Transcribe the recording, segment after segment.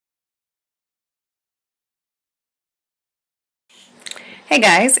Hey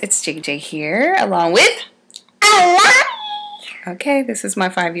guys, it's JJ here, along with Alani. Okay, this is my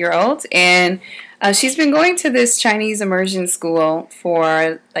 5-year-old, and she's been going to this Chinese immersion school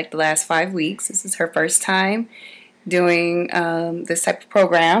for like the last 5 weeks. This is her first time doing this type of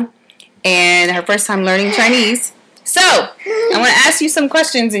program, and her first time learning Chinese. So, I'm going to ask you some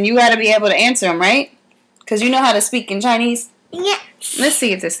questions, and you got to be able to answer them, right? Because you know how to speak in Chinese? Yes. Let's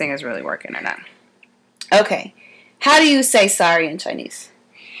see if this thing is really working or not. Okay. How do you say sorry in Chinese?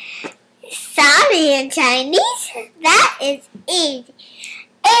 Sorry in Chinese? That is easy.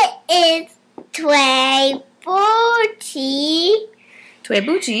 It is 对不起. 对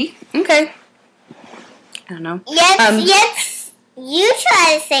不起. Okay. I don't know. Yes. You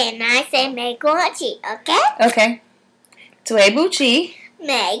try to say it and I say 没关系, okay? Okay. 对不起.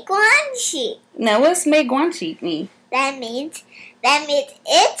没关系. Now, what's 没关系mean? That means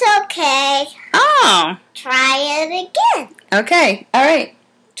it's okay. Oh. Try it again. Okay. All right.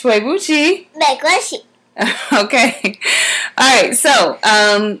 对不起.没关系. Okay. All right. So,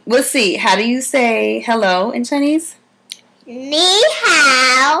 let's see. How do you say hello in Chinese? 你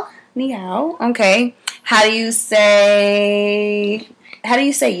好. Ni hao. Okay. How do you say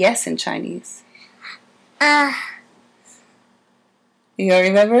yes in Chinese? You don't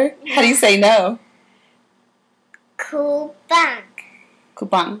remember? How do you say no? 哭棒.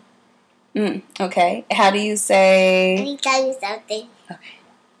 Kupang. Okay. How do you Let say... me tell you something. Okay.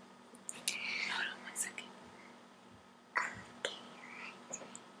 Hold on 1 second.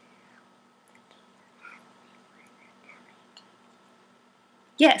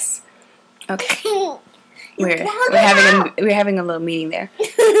 Yes. Okay. We're having a little meeting there.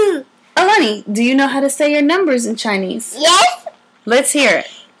 Alani, do you know how to say your numbers in Chinese? Yes. Let's hear it.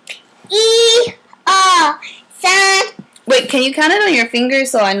 1 2 3 Wait, can you count it on your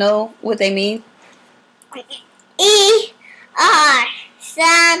fingers so I know what they mean? 1 2 3 4 5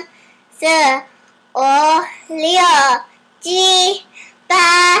 6 7 8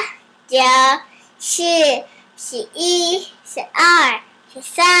 9 10 11 12 13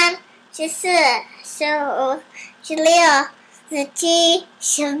 14 15 16 17 18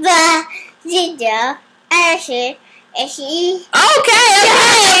 19 20 21.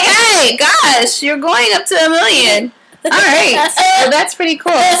 Okay. Gosh, you're going up to 1 million. All right. So that's pretty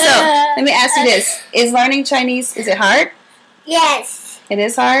cool. So let me ask you this. Is learning Chinese, is it hard? Yes. It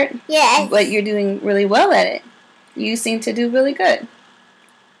is hard? Yes. But you're doing really well at it. You seem to do really good.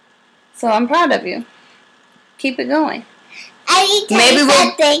 So I'm proud of you. Keep it going.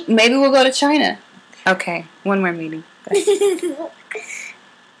 Maybe we'll go to China. Okay. One more meeting.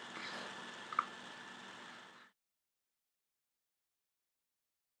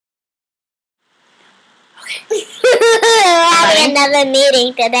 We're having another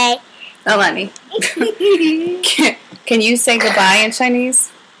meeting today. Alani. Can you say goodbye in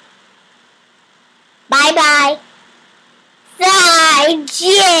Chinese? Bye bye. 再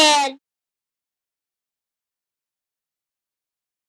见.